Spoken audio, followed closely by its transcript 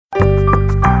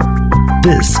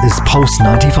This is Pulse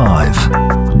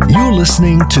 95. You're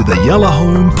listening to the Yellow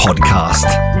Home Podcast.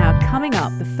 Now, coming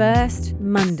up, the first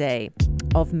Monday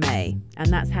of May,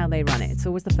 and that's how they run it. It's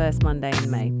always the first Monday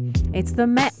in May. It's the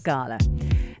Met Gala.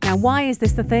 Now, why is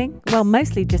this the thing? Well,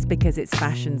 mostly just because it's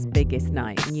fashion's biggest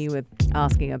night. And you were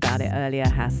asking about it earlier,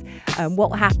 Has.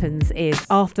 What happens is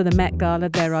after the Met Gala,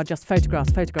 there are just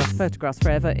photographs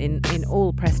forever in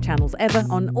all press channels ever,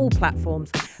 on all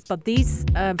platforms. But these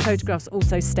photographs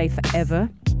also stay forever.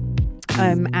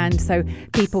 And so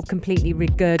people completely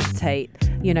regurgitate,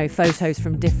 photos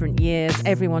from different years.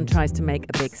 Everyone tries to make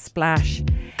a big splash.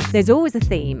 There's always a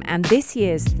theme, and this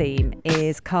year's theme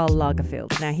is Karl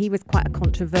Lagerfeld. Now, he was quite a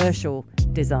controversial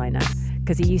designer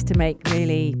because he used to make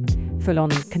really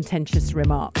full-on contentious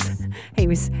remarks. He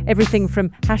was everything from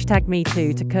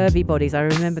 #MeToo to curvy bodies. I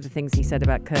remember the things he said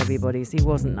about curvy bodies. He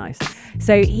wasn't nice.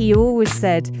 So he always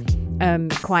said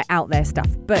quite out there stuff.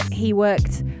 But he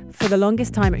worked for the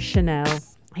longest time at Chanel.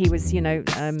 He was,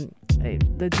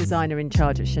 the designer in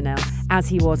charge at Chanel, as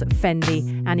he was at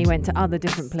Fendi, and he went to other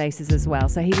different places as well.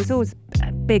 So he was always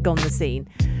big on the scene.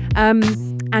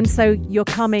 And so you're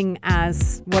coming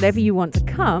as whatever you want to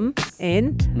come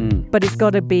in, but it's got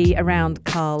to be around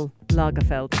Karl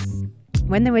Lagerfeld.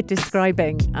 When they were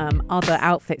describing other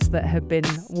outfits that had been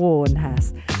worn,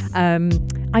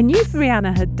 I knew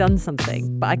Rihanna had done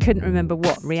something, but I couldn't remember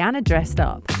what. Rihanna dressed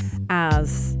up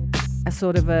as a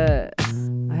sort of I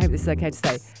hope this is okay to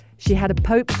say, she had a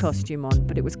Pope costume on,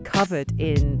 but it was covered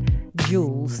in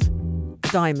jewels,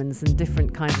 diamonds and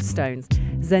different kinds of stones.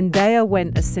 Zendaya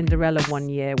went as Cinderella one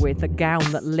year with a gown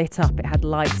that lit up. It had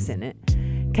lights in it.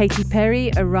 Katy Perry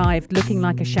arrived looking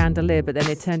like a chandelier, but then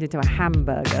it turned into a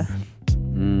hamburger. I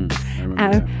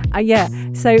remember that. Yeah.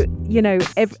 So,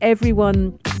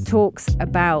 everyone talks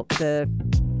about the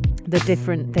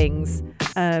different things.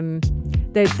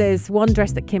 There's one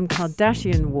dress that Kim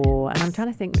Kardashian wore, and I'm trying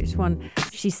to think which one.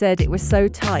 She said it was so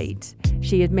tight,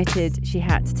 she admitted she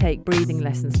had to take breathing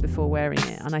lessons before wearing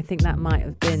it, and I think that might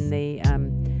have been the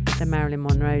Marilyn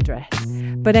Monroe dress.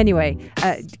 But anyway,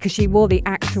 because she wore the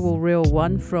actual real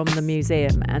one from the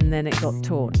museum, and then it got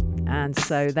torn, and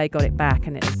so they got it back,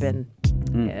 and it had been.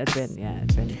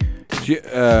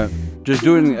 Just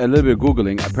doing a little bit of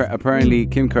Googling, apparently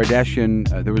Kim Kardashian,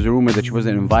 there was a rumor that she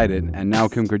wasn't invited, and now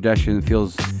Kim Kardashian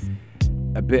feels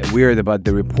a bit weird about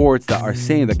the reports that are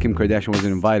saying that Kim Kardashian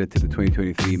wasn't invited to the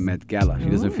 2023 Met Gala. She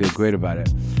doesn't feel great about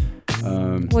it.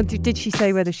 Well, did she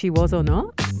say whether she was or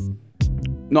not?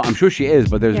 No, I'm sure she is,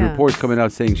 but there's reports coming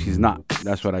out saying she's not.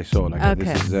 That's what I saw.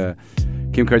 This is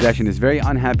Kim Kardashian is very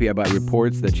unhappy about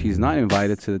reports that she's not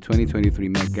invited to the 2023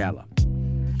 Met Gala.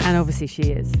 And obviously she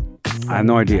is. I have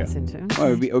no idea.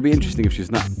 Well, it would be interesting if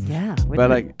she's not. Yeah.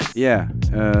 But I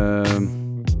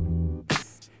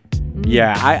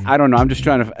don't know. I'm just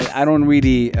trying to. I don't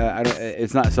really.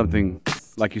 It's not something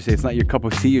like you say. It's not your cup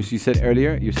of tea. You said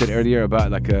earlier about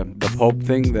the Pope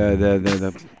thing,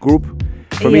 the group.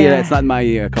 For me, it's not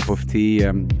my cup of tea.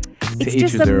 It's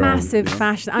just a massive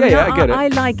fashion. I get it. I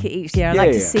like it each year. I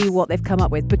like to see what they've come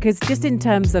up with, because just in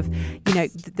terms of,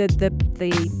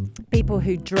 the people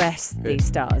who dress these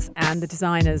stars and the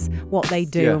designers, what they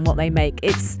do and what they make.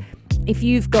 It's if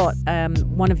you've got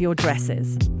one of your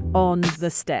dresses on the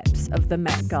steps of the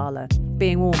Met Gala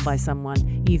being worn by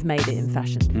someone, you've made it in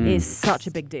fashion. It's such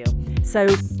a big deal. So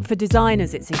for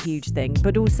designers, it's a huge thing,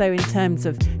 but also in terms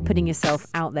of putting yourself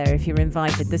out there if you're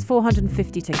invited. There's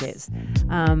 450 tickets,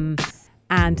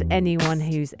 and anyone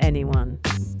who's anyone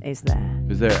is there.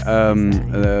 Is there?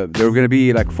 There are going to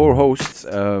be 4 hosts: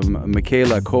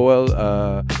 Michaela Cole,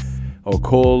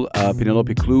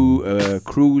 Penelope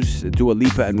Cruz, Dua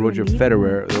Lipa, and Roger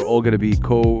Federer. They're all going to be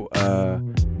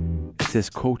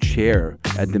co-chair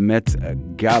at the Met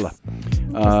Gala.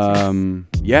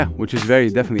 Which is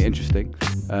definitely interesting.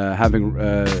 Having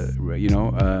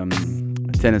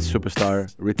tennis superstar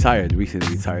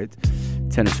recently retired.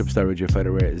 Tennis superstar Roger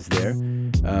Federer is there,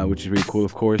 which is really cool.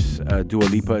 Of course, Dua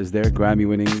Lipa is there,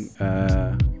 Grammy-winning,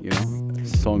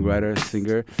 songwriter,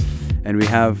 singer, and we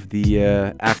have the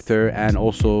actor and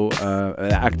also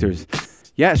actors.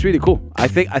 Yeah, it's really cool. I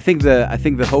think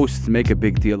the hosts make a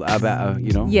big deal about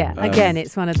again,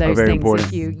 it's one of those things.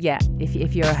 Important.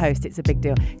 If you're a host, it's a big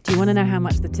deal. Do you want to know how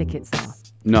much the tickets are?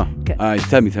 No.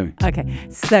 Tell me. Okay.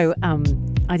 So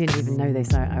I didn't even know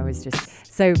this. I was just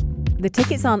so the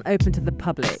tickets aren't open to the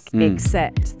public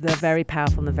except the very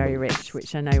powerful and the very rich,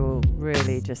 which I know will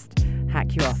really just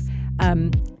hack you off.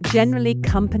 Generally,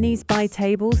 companies buy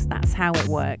tables. That's how it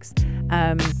works.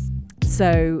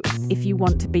 So if you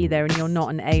want to be there and you're not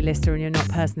an A-lister and you're not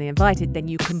personally invited, then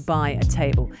you can buy a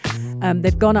table.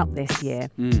 They've gone up this year.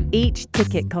 Each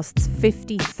ticket costs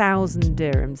 50,000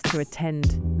 dirhams to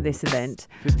attend this event.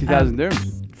 50,000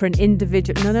 dirhams? For an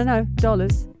individual... No,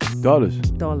 dollars. Dollars?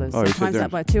 Dollars. Oh, so times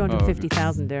that by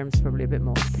 250,000 dirhams, probably a bit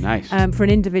more. Nice. For an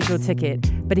individual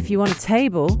ticket. But if you want a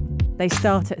table, they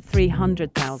start at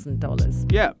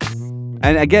 $300,000. Yeah.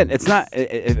 And again, it's not,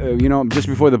 just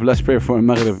before the blessed prayer for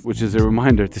Maghrib, which is a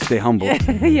reminder to stay humble.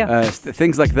 Yeah.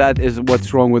 Things like that is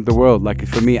what's wrong with the world, like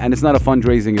for me. And it's not a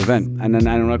fundraising event. And then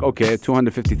I'm like, okay,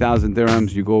 250,000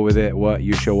 dirhams, you go with it. What?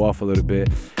 You show off a little bit.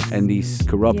 And these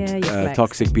corrupt,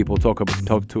 toxic people talk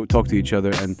to each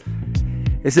other. And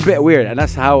it's a bit weird. And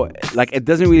that's how, it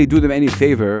doesn't really do them any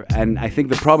favor. And I think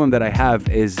the problem that I have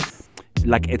is,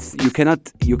 you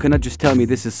cannot just tell me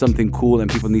this is something cool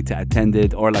and people need to attend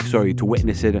it or to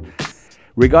witness it,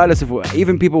 regardless of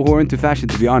even people who are into fashion.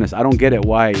 To be honest, I don't get it.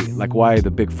 Why the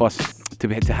big fuss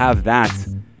to have that?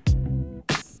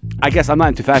 I guess I'm not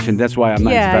into fashion. That's why I'm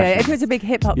not into fashion. Yeah. If it was a big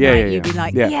hip hop night, you'd be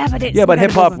like, but it's but hip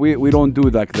hop we don't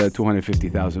do the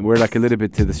 250,000. We're a little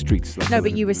bit to the streets. No,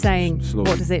 but you were saying,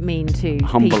 slowly. What does it mean to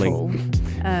humbling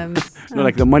people? No,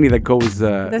 the money that goes.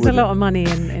 There's a lot of money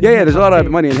in there's a lot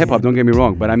of money in hip hop. Don't get me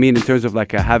wrong, but I mean in terms of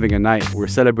having a night, we're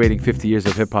celebrating 50 years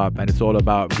of hip hop, and it's all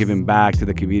about giving back to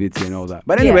the community and all that.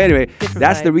 But anyway,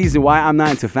 that's the reason why I'm not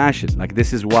into fashion.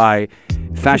 This is why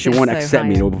fashion won't accept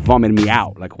me. It'll vomit me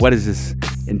out. What is this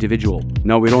individual?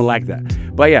 No, we don't like that.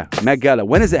 But yeah, Met Gala.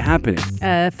 When is it happening?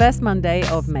 First Monday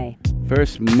of May.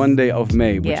 First Monday of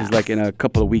May, which is in a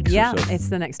couple of weeks or so. Yeah, it's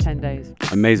the next 10 days.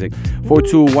 Amazing.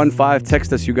 4215,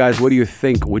 text us, you guys. What do you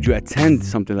think? Would you attend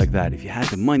something like that? If you had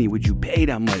the money, would you pay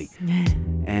that money?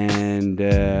 And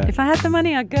if I had the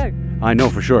money, I'd go. I know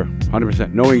for sure,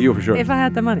 100%. Knowing you for sure. If I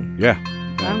had the money. Yeah.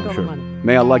 I haven't got the money.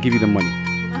 May Allah give you the money.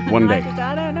 One day.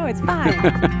 I don't know, it's fine.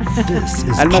 This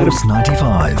is Pulse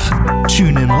 95.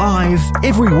 Tune in live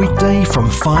every weekday from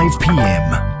 5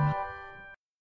 p.m.